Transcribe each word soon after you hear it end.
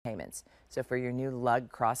cents. So for your new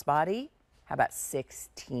Lug Crossbody, how about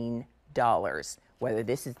 $16? Whether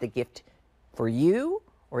this is the gift for you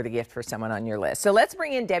or the gift for someone on your list. So let's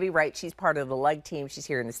bring in Debbie Wright. She's part of the Lug team. She's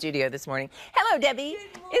here in the studio this morning. Hello, Debbie.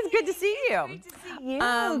 It's good to see you. Great to see you.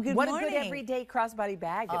 Good what morning. A good everyday crossbody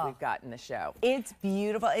bag that we've got in the show. It's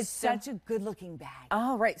beautiful. It's such a good-looking bag.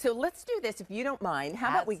 All right, so let's do this if you don't mind.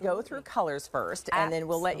 How about we go through colors first, and then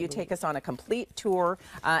we'll let you take us on a complete tour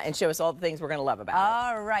and show us all the things we're going to love about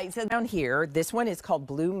it. All right. So down here, this one is called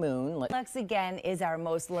Blue Moon. Lux again is our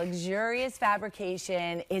most luxurious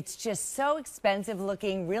fabrication. It's just so expensive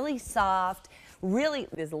looking, really soft. Really,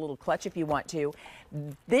 there's a little clutch if you want to.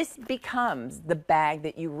 This becomes the bag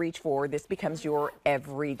that you reach for. This becomes your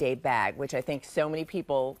everyday bag, which I think so many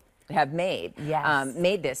people have made. Yes.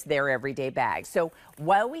 Made this their everyday bag. So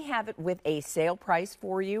while we have it with a sale price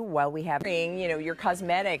for you, while we have, you know, your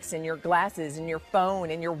cosmetics and your glasses and your phone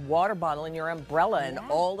and your water bottle and your umbrella and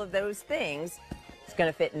all of those things, it's going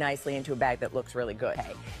to fit nicely into a bag that looks really good.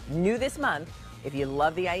 Okay. New this month. If you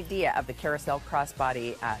love the idea of the Carousel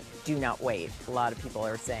Crossbody, do not wait. A lot of people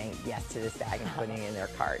are saying yes to this bag and putting it in their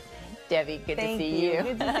cart. Debbie, good to see you.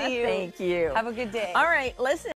 Good to see you. Thank you. Have a good day. All right, listen.